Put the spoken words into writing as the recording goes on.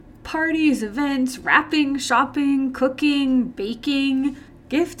parties, events, wrapping, shopping, cooking, baking,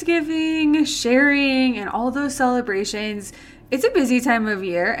 gift giving, sharing, and all those celebrations. It's a busy time of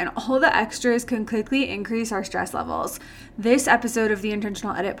year, and all the extras can quickly increase our stress levels. This episode of the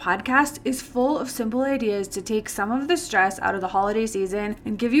Intentional Edit podcast is full of simple ideas to take some of the stress out of the holiday season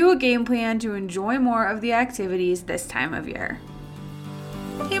and give you a game plan to enjoy more of the activities this time of year.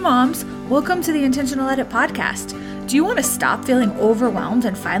 Hey moms, welcome to the Intentional Edit podcast. Do you want to stop feeling overwhelmed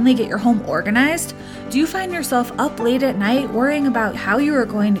and finally get your home organized? Do you find yourself up late at night worrying about how you are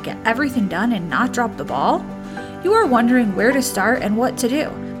going to get everything done and not drop the ball? You are wondering where to start and what to do.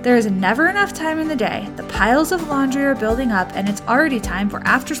 There is never enough time in the day. The piles of laundry are building up and it's already time for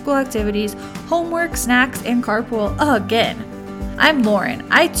after-school activities, homework, snacks, and carpool again. I'm Lauren.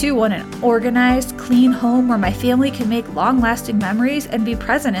 I too want an organized, clean home where my family can make long-lasting memories and be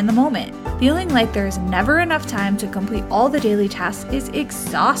present in the moment. Feeling like there is never enough time to complete all the daily tasks is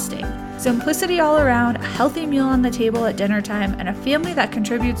exhausting. Simplicity all around, a healthy meal on the table at dinner time, and a family that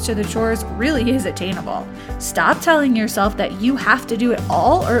contributes to the chores really is attainable. Stop telling yourself that you have to do it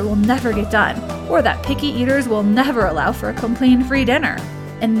all or it will never get done, or that picky eaters will never allow for a complaint-free dinner.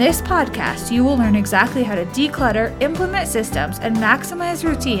 In this podcast, you will learn exactly how to declutter, implement systems, and maximize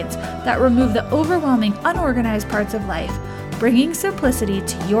routines that remove the overwhelming, unorganized parts of life, bringing simplicity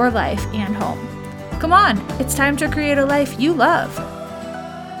to your life and home. Come on, it's time to create a life you love.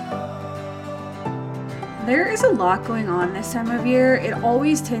 There is a lot going on this time of year. It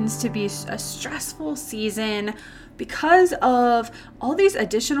always tends to be a stressful season because of all these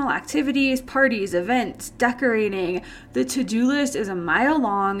additional activities, parties, events, decorating. The to-do list is a mile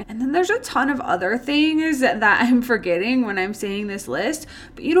long, and then there's a ton of other things that I'm forgetting when I'm saying this list.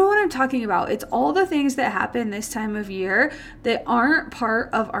 But you know what I'm talking about. It's all the things that happen this time of year that aren't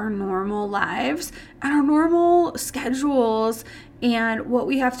part of our normal lives and our normal schedules. And what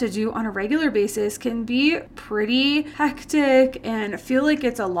we have to do on a regular basis can be pretty hectic and feel like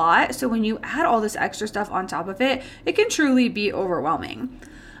it's a lot. So when you add all this extra stuff on top of it, it can truly be overwhelming.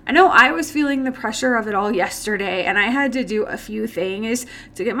 I know I was feeling the pressure of it all yesterday, and I had to do a few things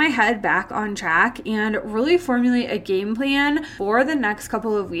to get my head back on track and really formulate a game plan for the next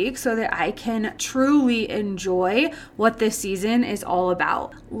couple of weeks so that I can truly enjoy what this season is all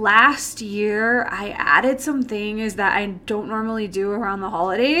about. Last year, I added some things that I don't normally do around the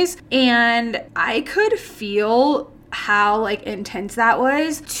holidays, and I could feel how intense that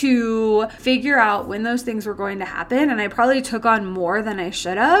was to figure out when those things were going to happen. And I probably took on more than I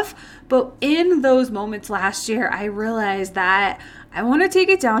should have. But in those moments last year, I realized that I want to take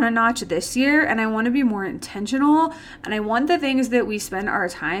it down a notch this year, and I want to be more intentional, and I want the things that we spend our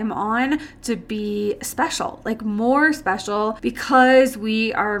time on to be special, more special, because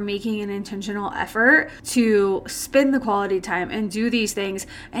we are making an intentional effort to spend the quality time and do these things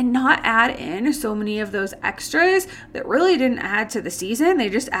and not add in so many of those extras that really didn't add to the season. They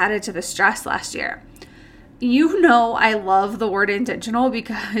just added to the stress last year. You know I love the word intentional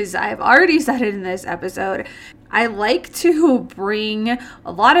because I've already said it in this episode. I like to bring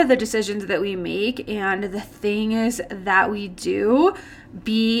a lot of the decisions that we make and the things that we do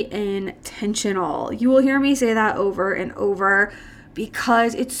be intentional. You will hear me say that over and over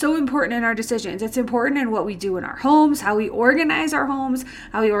because it's so important in our decisions. It's important in what we do in our homes, how we organize our homes,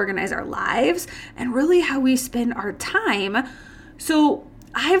 how we organize our lives, and really how we spend our time. So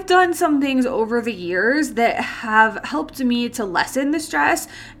I've done some things over the years that have helped me to lessen the stress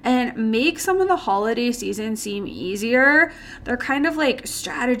and make some of the holiday season seem easier. They're kind of like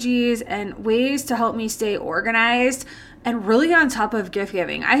strategies and ways to help me stay organized and really on top of gift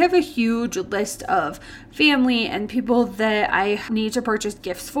giving. I have a huge list of family and people that I need to purchase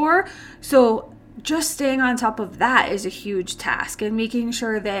gifts for. So just staying on top of that is a huge task, and making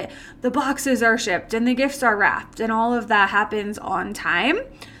sure that the boxes are shipped and the gifts are wrapped and all of that happens on time.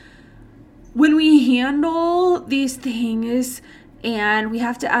 When we handle these things and we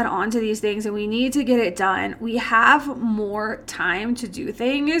have to add on to these things and we need to get it done, we have more time to do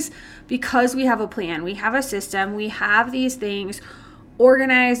things because we have a plan, we have a system, we have these things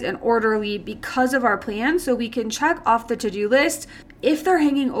organized and orderly because of our plan, so we can check off the to-do list. If they're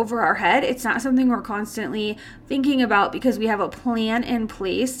hanging over our head, it's not something we're constantly thinking about because we have a plan in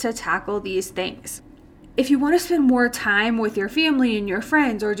place to tackle these things. If you want to spend more time with your family and your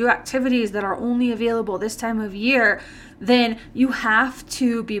friends or do activities that are only available this time of year, then you have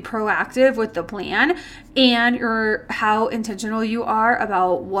to be proactive with the plan and how intentional you are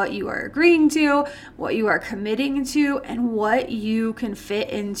about what you are agreeing to, what you are committing to, and what you can fit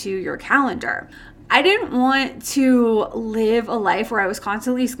into your calendar. I didn't want to live a life where I was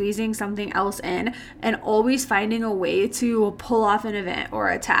constantly squeezing something else in and always finding a way to pull off an event or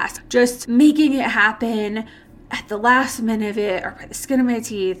a task, just making it happen at the last minute of it or by the skin of my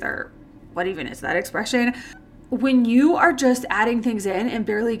teeth, or what even is that expression? When you are just adding things in and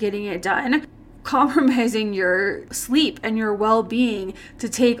barely getting it done, compromising your sleep and your well-being to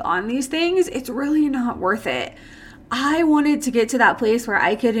take on these things, it's really not worth it. I wanted to get to that place where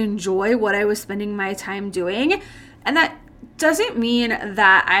I could enjoy what I was spending my time doing. And that doesn't mean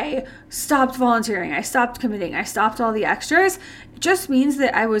that I stopped volunteering, I stopped committing, I stopped all the extras. It just means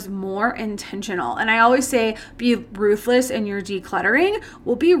that I was more intentional. And I always say, be ruthless in your decluttering.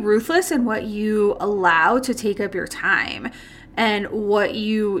 Well, be ruthless in what you allow to take up your time, and what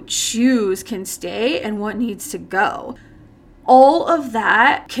you choose can stay and what needs to go. All of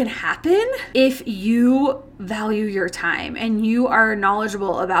that can happen if you value your time and you are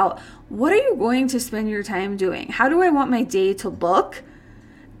knowledgeable about what are you going to spend your time doing? How do I want my day to look?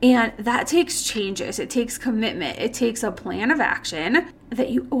 And that takes changes. It takes commitment. It takes a plan of action that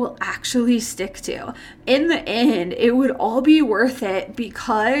you will actually stick to. In the end, it would all be worth it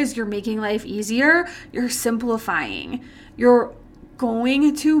because you're making life easier. You're simplifying. You're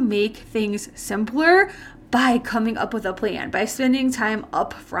going to make things simpler by coming up with a plan, by spending time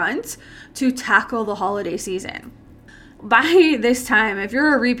up front to tackle the holiday season. By this time, if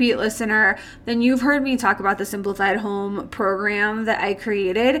you're a repeat listener, then you've heard me talk about the Simplified Home program that I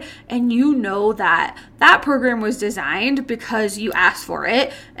created, and you know that that program was designed because you asked for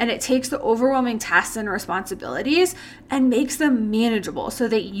it, and it takes the overwhelming tasks and responsibilities and makes them manageable so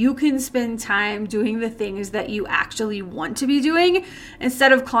that you can spend time doing the things that you actually want to be doing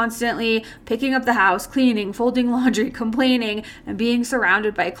instead of constantly picking up the house, cleaning, folding laundry, complaining, and being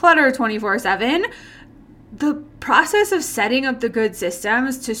surrounded by clutter 24/7. The process of setting up the good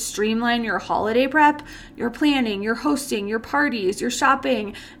systems to streamline your holiday prep, your planning, your hosting, your parties, your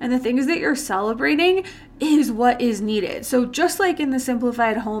shopping, and the things that you're celebrating is what is needed. So just like in the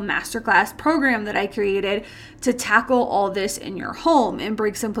Simplified Home Masterclass program that I created to tackle all this in your home and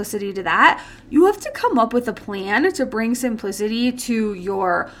bring simplicity to that, you have to come up with a plan to bring simplicity to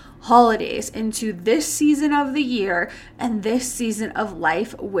your holidays, into this season of the year and this season of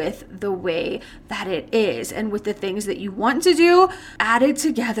life with the way that it is and with the things that you want to do added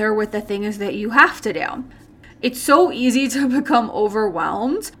together with the things that you have to do. It's so easy to become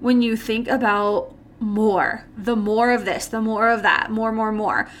overwhelmed when you think about more, the more of this, the more of that,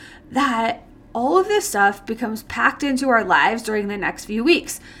 more, that all of this stuff becomes packed into our lives during the next few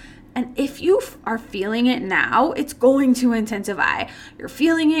weeks. And if you are feeling it now, it's going to intensify. You're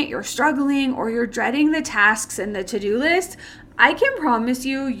feeling it, you're struggling, or you're dreading the tasks and the to-do list. I can promise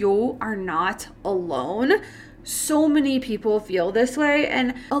you, you are not alone. So many people feel this way,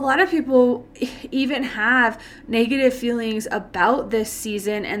 and a lot of people even have negative feelings about this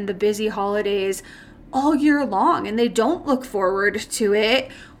season and the busy holidays all year long, and they don't look forward to it,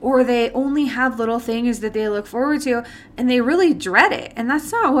 or they only have little things that they look forward to and they really dread it. And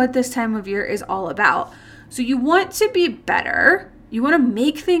that's not what this time of year is all about. So you want to be better, you want to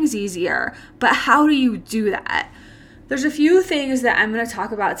make things easier, but how do you do that? There's a few things that I'm going to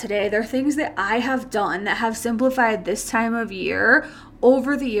talk about today. They're things that I have done that have simplified this time of year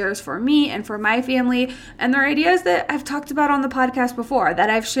over the years for me and for my family, and they're ideas that I've talked about on the podcast before, that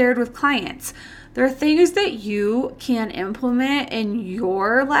I've shared with clients. There are things that you can implement in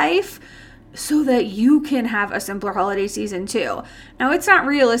your life so that you can have a simpler holiday season too. Now, it's not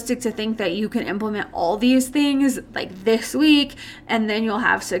realistic to think that you can implement all these things like this week and then you'll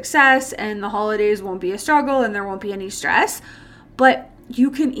have success and the holidays won't be a struggle and there won't be any stress. But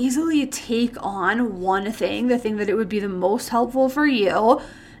you can easily take on one thing, the thing that it would be the most helpful for you,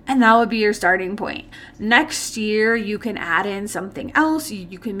 and that would be your starting point. Next year, you can add in something else.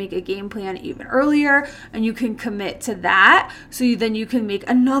 You can make a game plan even earlier, and you can commit to that. So then you can make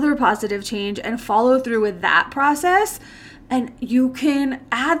another positive change and follow through with that process. And you can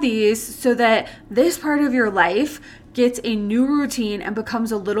add these so that this part of your life gets a new routine and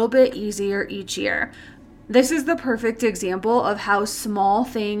becomes a little bit easier each year. This is the perfect example of how small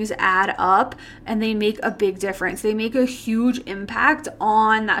things add up and they make a big difference. They make a huge impact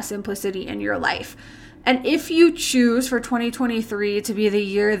on that simplicity in your life. And if you choose for 2023 to be the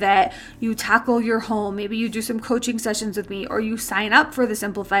year that you tackle your home, maybe you do some coaching sessions with me or you sign up for the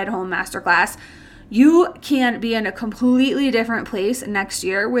Simplified Home Masterclass, you can be in a completely different place next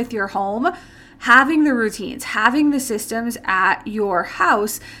year with your home. Having the routines, having the systems at your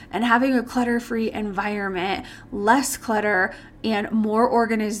house, and having a clutter-free environment, less clutter, and more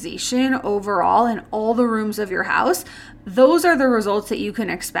organization overall in all the rooms of your house, those are the results that you can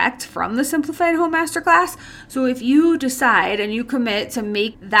expect from the Simplified Home Masterclass. So if you decide and you commit to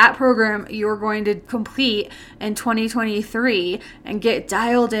make that program you're going to complete in 2023 and get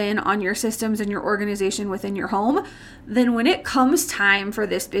dialed in on your systems and your organization within your home, then when it comes time for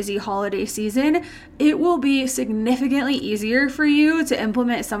this busy holiday season, it will be significantly easier for you to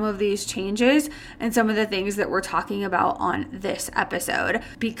implement some of these changes and some of the things that we're talking about on this episode,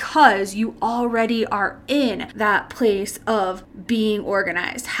 because you already are in that place of being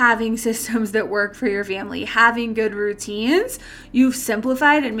organized, having systems that work for your family, having good routines. You've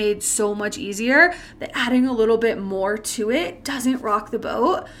simplified and made so much easier that adding a little bit more to it doesn't rock the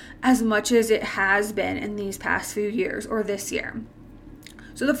boat as much as it has been in these past few years or this year.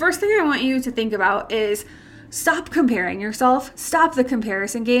 So the first thing I want you to think about is stop comparing yourself. Stop the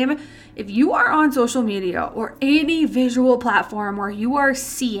comparison game. If you are on social media or any visual platform where you are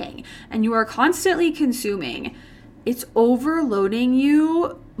seeing and you are constantly consuming, it's overloading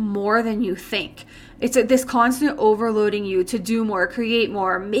you more than you think. It's this constant overloading you to do more, create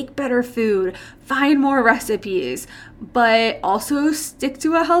more, make better food, find more recipes, but also stick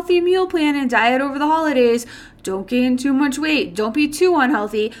to a healthy meal plan and diet over the holidays. Don't gain too much weight. Don't be too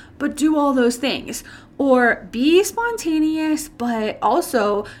unhealthy, but do all those things. Or be spontaneous, but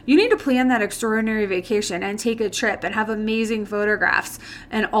also you need to plan that extraordinary vacation and take a trip and have amazing photographs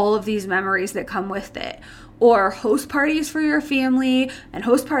and all of these memories that come with it. Or host parties for your family and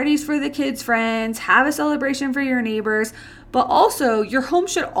host parties for the kids' friends, have a celebration for your neighbors, but also your home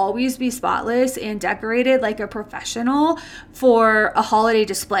should always be spotless and decorated like a professional for a holiday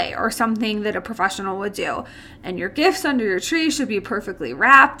display or something that a professional would do. And your gifts under your tree should be perfectly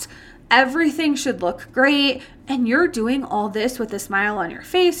wrapped. Everything should look great, and you're doing all this with a smile on your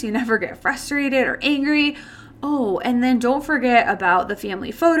face. You never get frustrated or angry. Oh, and then don't forget about the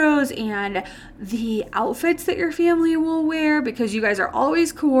family photos and the outfits that your family will wear, because you guys are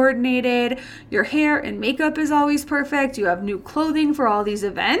always coordinated. Your hair and makeup is always perfect. You have new clothing for all these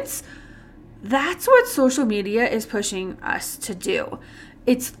events. That's what social media is pushing us to do.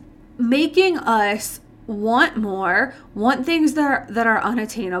 It's making us want more, want things that are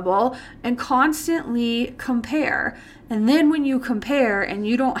unattainable, and constantly compare. And then when you compare and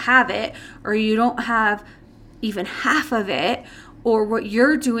you don't have it, or you don't have even half of it, or what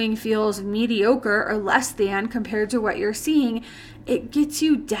you're doing feels mediocre or less than compared to what you're seeing, it gets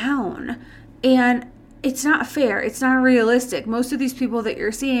you down. And it's not fair. It's not realistic. Most of these people that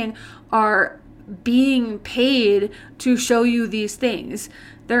you're seeing are being paid to show you these things.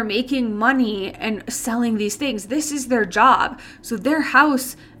 They're making money and selling these things. This is their job. So their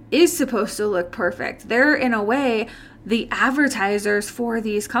house is supposed to look perfect. They're, in a way, the advertisers for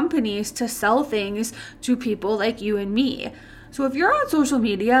these companies to sell things to people like you and me. So if you're on social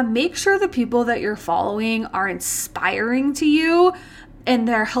media, make sure the people that you're following are inspiring to you and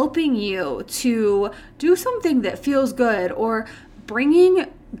they're helping you to do something that feels good or bringing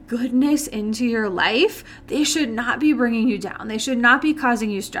goodness into your life. They should not be bringing you down. They should not be causing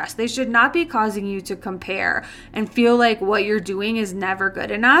you stress. They should not be causing you to compare and feel like what you're doing is never good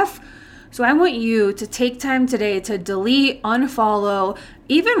enough. So I want you to take time today to delete, unfollow,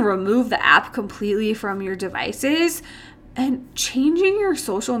 even remove the app completely from your devices. And changing your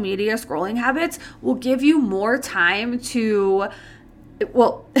social media scrolling habits will give you more time to,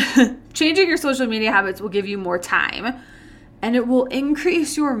 changing your social media habits will give you more time. And it will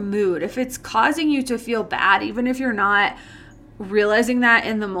increase your mood. If it's causing you to feel bad, even if you're not realizing that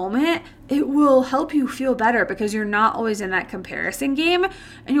in the moment, it will help you feel better because you're not always in that comparison game.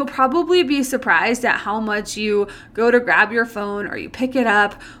 And you'll probably be surprised at how much you go to grab your phone or you pick it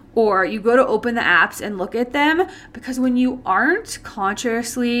up or you go to open the apps and look at them, because when you aren't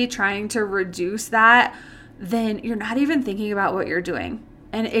consciously trying to reduce that, then you're not even thinking about what you're doing.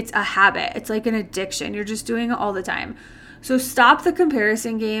 And it's a habit. It's like an addiction. You're just doing it all the time. So stop the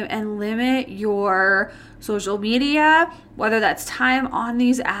comparison game and limit your social media, whether that's time on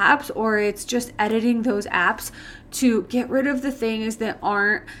these apps or it's just editing those apps to get rid of the things that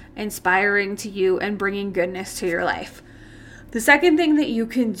aren't inspiring to you and bringing goodness to your life. The second thing that you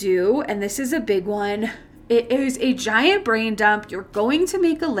can do, and this is a big one, it is a giant brain dump. You're going to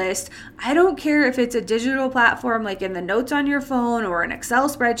make a list. I don't care if it's a digital platform like in the notes on your phone or an Excel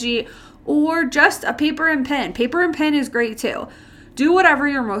spreadsheet, or just a paper and pen. Paper and pen is great too. Do whatever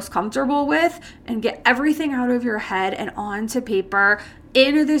you're most comfortable with and get everything out of your head and onto paper,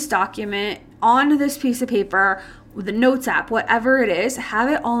 into this document, onto this piece of paper. the Notes app, whatever it is, have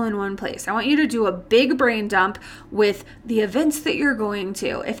it all in one place. I want you to do a big brain dump with the events that you're going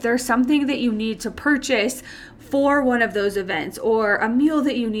to. If there's something that you need to purchase for one of those events, or a meal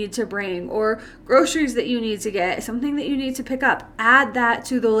that you need to bring, or groceries that you need to get, something that you need to pick up, add that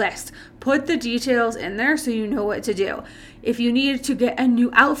to the list. Put the details in there so you know what to do. If you need to get a new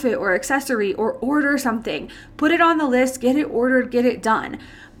outfit or accessory or order something, put it on the list, get it ordered, get it done.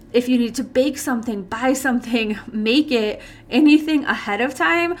 If you need to bake something, buy something, make it, anything ahead of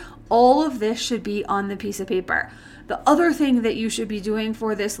time, all of this should be on the piece of paper. The other thing that you should be doing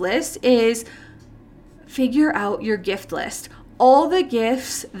for this list is figure out your gift list. All the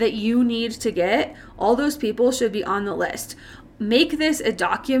gifts that you need to get, all those people should be on the list. Make this a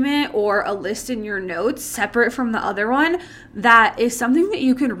document or a list in your notes separate from the other one that is something that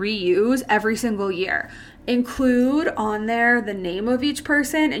you can reuse every single year. Include on there the name of each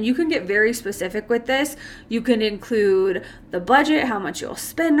person, and you can get very specific with this. You can include the budget, how much you'll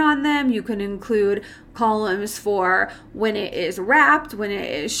spend on them. You can include columns for when it is wrapped, when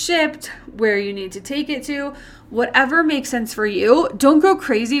it is shipped, where you need to take it to, whatever makes sense for you. Don't go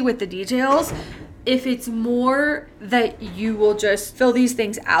crazy with the details. If it's more that you will just fill these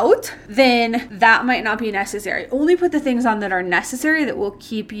things out, then that might not be necessary. Only put the things on that are necessary that will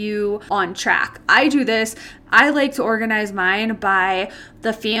keep you on track. I do this. I like to organize mine by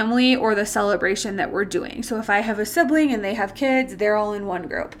the family or the celebration that we're doing. So if I have a sibling and they have kids, they're all in one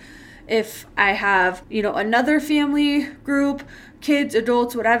group. If I have, another family group, kids,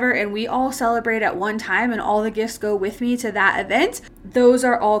 adults, whatever, and we all celebrate at one time and all the gifts go with me to that event, those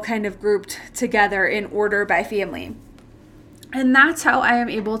are all kind of grouped together in order by family. And that's how I am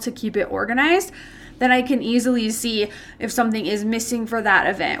able to keep it organized. Then I can easily see if something is missing for that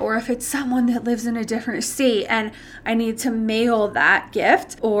event, or if it's someone that lives in a different state and I need to mail that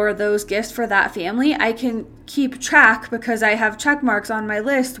gift or those gifts for that family. I can keep track because I have check marks on my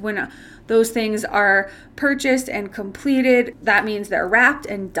list when those things are purchased and completed. That means they're wrapped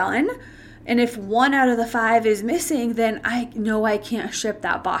and done. And if 1 out of the 5 is missing, then I know I can't ship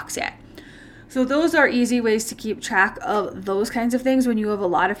that box yet. So those are easy ways to keep track of those kinds of things when you have a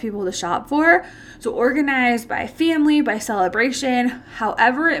lot of people to shop for. So organize by family, by celebration,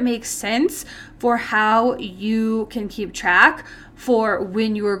 however it makes sense for how you can keep track for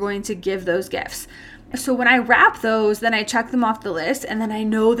when you are going to give those gifts. So when I wrap those, then I check them off the list, and then I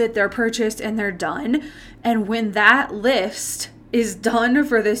know that they're purchased and they're done. And when that list is done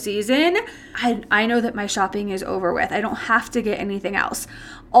for the season, I know that my shopping is over with. I don't have to get anything else.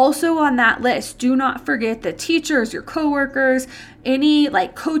 Also on that list, do not forget the teachers, your coworkers, any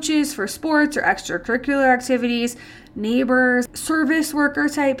coaches for sports or extracurricular activities, neighbors, service worker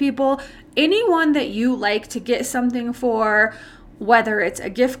type people, anyone that you like to get something for, whether it's a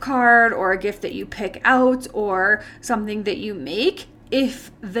gift card or a gift that you pick out or something that you make.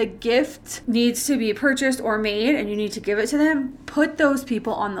 If the gift needs to be purchased or made and you need to give it to them, put those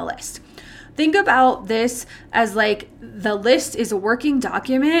people on the list. Think about this as the list is a working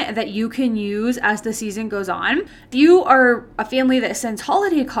document that you can use as the season goes on. If you are a family that sends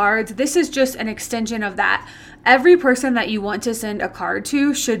holiday cards, this is just an extension of that. Every person that you want to send a card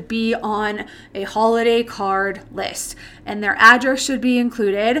to should be on a holiday card list, and their address should be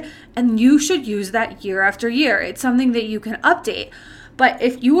included, and you should use that year after year. It's something that you can update. But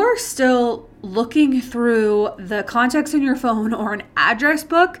if you are still looking through the contacts in your phone or an address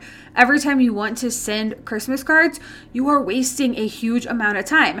book every time you want to send Christmas cards, you are wasting a huge amount of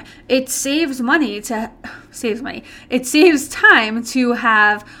time. It saves time to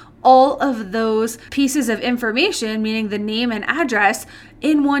have all of those pieces of information, meaning the name and address,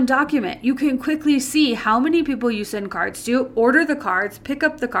 in one document. You can quickly see how many people you send cards to, order the cards, pick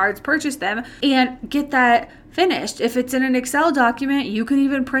up the cards, purchase them, and get that finished. If it's in an Excel document, you can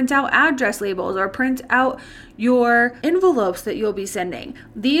even print out address labels or print out your envelopes that you'll be sending.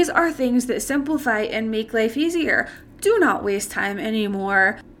 These are things that simplify and make life easier. Do not waste time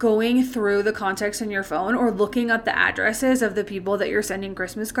anymore going through the contacts in your phone or looking up the addresses of the people that you're sending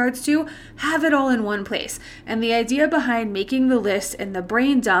Christmas cards to. Have it all in one place. And the idea behind making the list and the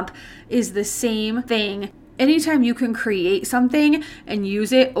brain dump is the same thing. Anytime you can create something and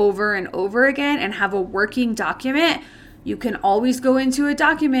use it over and over again and have a working document, you can always go into a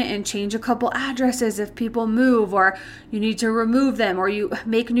document and change a couple addresses if people move or you need to remove them or you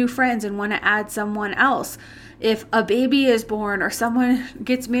make new friends and want to add someone else. If a baby is born or someone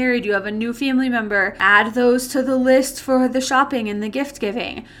gets married, you have a new family member, add those to the list for the shopping and the gift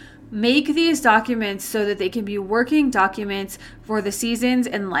giving. Make these documents so that they can be working documents for the seasons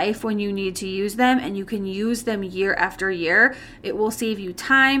in life when you need to use them, and you can use them year after year. It will save you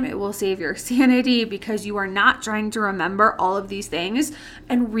time. It will save your sanity because you are not trying to remember all of these things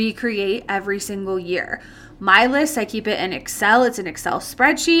and recreate every single year. My list, I keep it in Excel. It's an Excel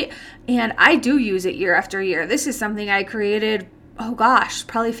spreadsheet, and I do use it year after year. This is something I created,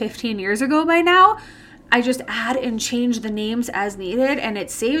 probably 15 years ago by now. I just add and change the names as needed, and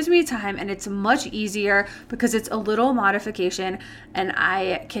it saves me time, and it's much easier because it's a little modification and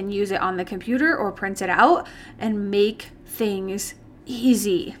I can use it on the computer or print it out and make things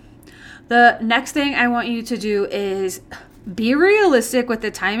easy. The next thing I want you to do is be realistic with the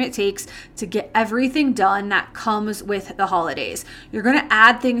time it takes to get everything done that comes with the holidays. You're going to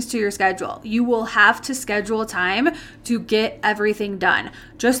add things to your schedule. You will have to schedule time to get everything done.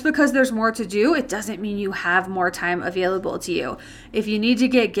 Just because there's more to do, it doesn't mean you have more time available to you. If you need to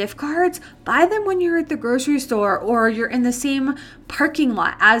get gift cards, buy them when you're at the grocery store or you're in the same parking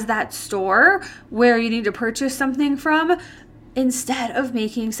lot as that store where you need to purchase something from, instead of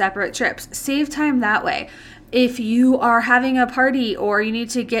making separate trips. Save time that way. If you are having a party or you need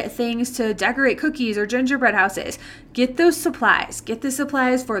to get things to decorate cookies or gingerbread houses, get those supplies. Get the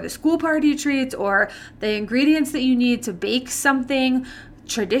supplies for the school party treats or the ingredients that you need to bake something.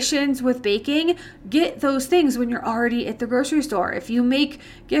 Traditions with baking, get those things when you're already at the grocery store. If you make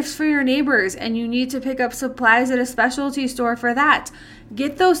gifts for your neighbors and you need to pick up supplies at a specialty store for that,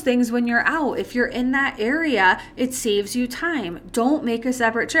 get those things when you're out. If you're in that area, it saves you time. Don't make a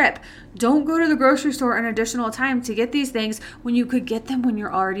separate trip. Don't go to the grocery store an additional time to get these things when you could get them when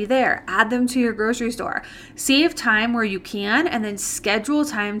you're already there. Add them to your grocery store. Save time where you can, and then schedule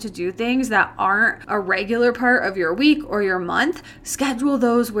time to do things that aren't a regular part of your week or your month. Schedule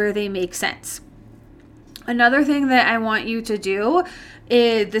those where they make sense. Another thing that I want you to do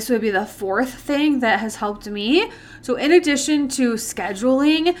is, this would be the fourth thing that has helped me. So in addition to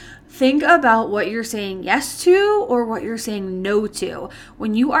scheduling, think about what you're saying yes to or what you're saying no to.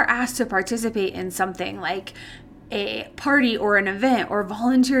 When you are asked to participate in something like a party or an event or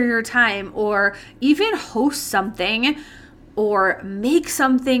volunteer your time or even host something or make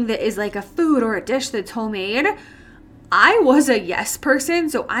something that is like a food or a dish that's homemade, I was a yes person,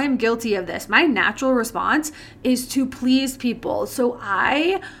 so I'm guilty of this. My natural response is to please people. So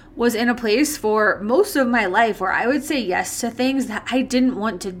I was in a place for most of my life where I would say yes to things that I didn't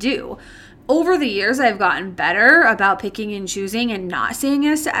want to do. Over the years, I've gotten better about picking and choosing and not saying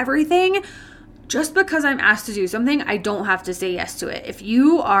yes to everything. Just because I'm asked to do something, I don't have to say yes to it. If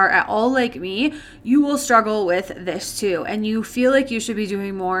you are at all like me, you will struggle with this too. And you feel like you should be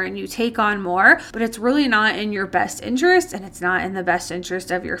doing more and you take on more, but it's really not in your best interest and it's not in the best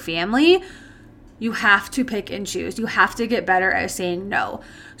interest of your family. You have to pick and choose. You have to get better at saying no.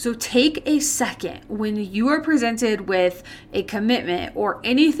 So take a second when you are presented with a commitment or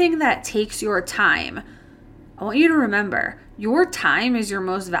anything that takes your time. I want you to remember, your time is your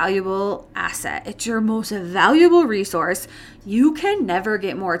most valuable asset. It's your most valuable resource. You can never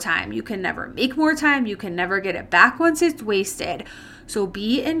get more time. You can never make more time. You can never get it back once it's wasted. So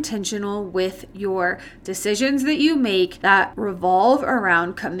be intentional with your decisions that you make that revolve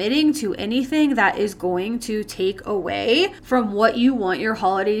around committing to anything that is going to take away from what you want your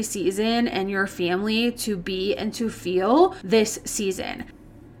holiday season and your family to be and to feel this season.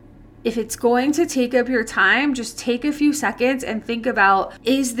 If it's going to take up your time, just take a few seconds and think about,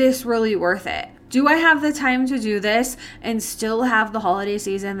 is this really worth it? Do I have the time to do this and still have the holiday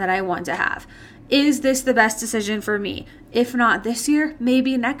season that I want to have? Is this the best decision for me? If not this year,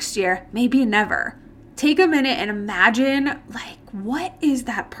 maybe next year, maybe never. Take a minute and imagine, what is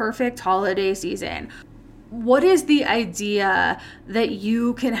that perfect holiday season? What is the idea that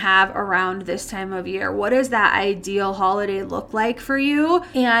you can have around this time of year? What does that ideal holiday look like for you?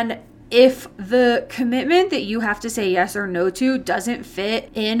 And if the commitment that you have to say yes or no to doesn't fit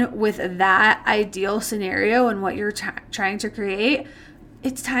in with that ideal scenario and what you're trying to create,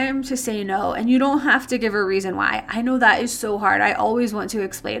 it's time to say no. And you don't have to give a reason why. I know that is so hard. I always want to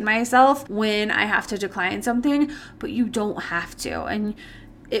explain myself when I have to decline something, but you don't have to. And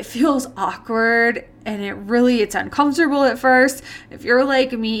it feels awkward and it's uncomfortable at first. If you're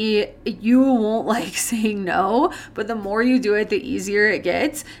like me, you won't like saying no, but the more you do it, the easier it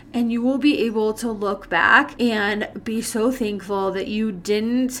gets. And you will be able to look back and be so thankful that you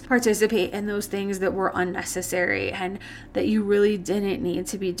didn't participate in those things that were unnecessary and that you really didn't need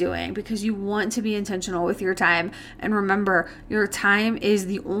to be doing, because you want to be intentional with your time. And remember, your time is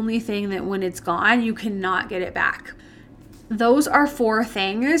the only thing that when it's gone, you cannot get it back. Those are 4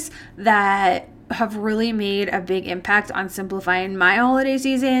 things that have really made a big impact on simplifying my holiday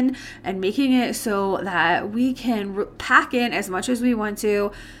season and making it so that we can pack in as much as we want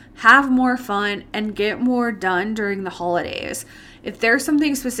to, have more fun, and get more done during the holidays. If there's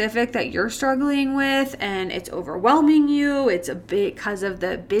something specific that you're struggling with and it's overwhelming you, it's a bit because of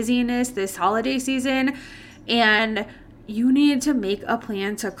the busyness this holiday season, and you need to make a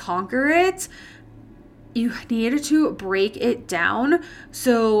plan to conquer it, you need to break it down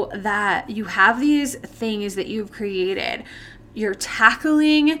so that you have these things that you've created. You're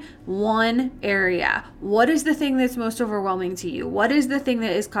tackling one area. What is the thing that's most overwhelming to you? What is the thing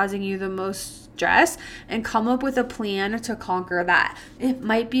that is causing you the most stress? And come up with a plan to conquer that. It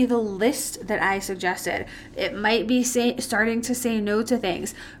might be the list that I suggested. It might be starting to say no to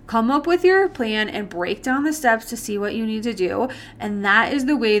things. Come up with your plan and break down the steps to see what you need to do. And that is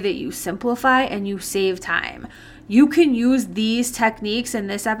the way that you simplify and you save time. You can use these techniques in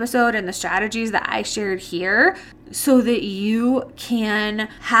this episode and the strategies that I shared here so that you can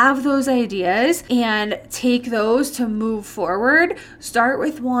have those ideas and take those to move forward. Start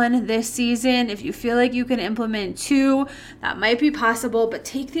with one this season. If you feel like you can implement two, that might be possible, but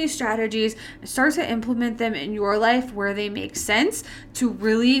take these strategies and start to implement them in your life where they make sense to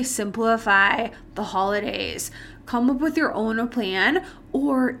really simplify the holidays. Come up with your own plan,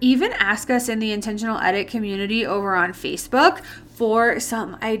 or even ask us in the Intentional Edit community over on Facebook for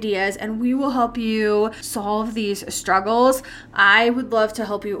some ideas, and we will help you solve these struggles. I would love to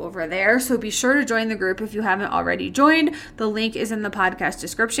help you over there, so be sure to join the group if you haven't already joined. The link is in the podcast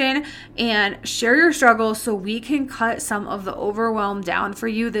description, and share your struggles so we can cut some of the overwhelm down for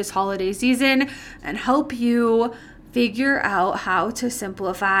you this holiday season and help you figure out how to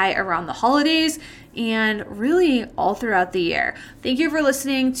simplify around the holidays and really all throughout the year. Thank you for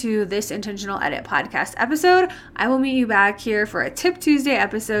listening to this Intentional Edit podcast episode. I will meet you back here for a Tip Tuesday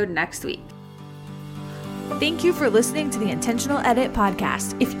episode next week. Thank you for listening to the Intentional Edit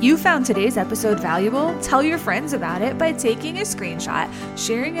podcast. If you found today's episode valuable, tell your friends about it by taking a screenshot,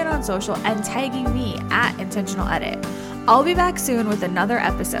 sharing it on social, and tagging me at Intentional Edit. I'll be back soon with another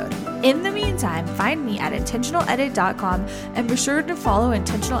episode. In the meantime, find me at intentionaledit.com and be sure to follow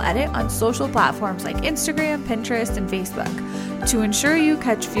Intentional Edit on social platforms like Instagram, Pinterest, and Facebook. To ensure you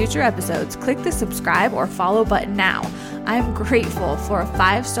catch future episodes, click the subscribe or follow button now. I'm grateful for a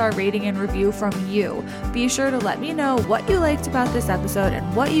 5-star rating and review from you. Be sure to let me know what you liked about this episode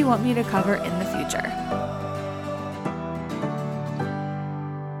and what you want me to cover in the future.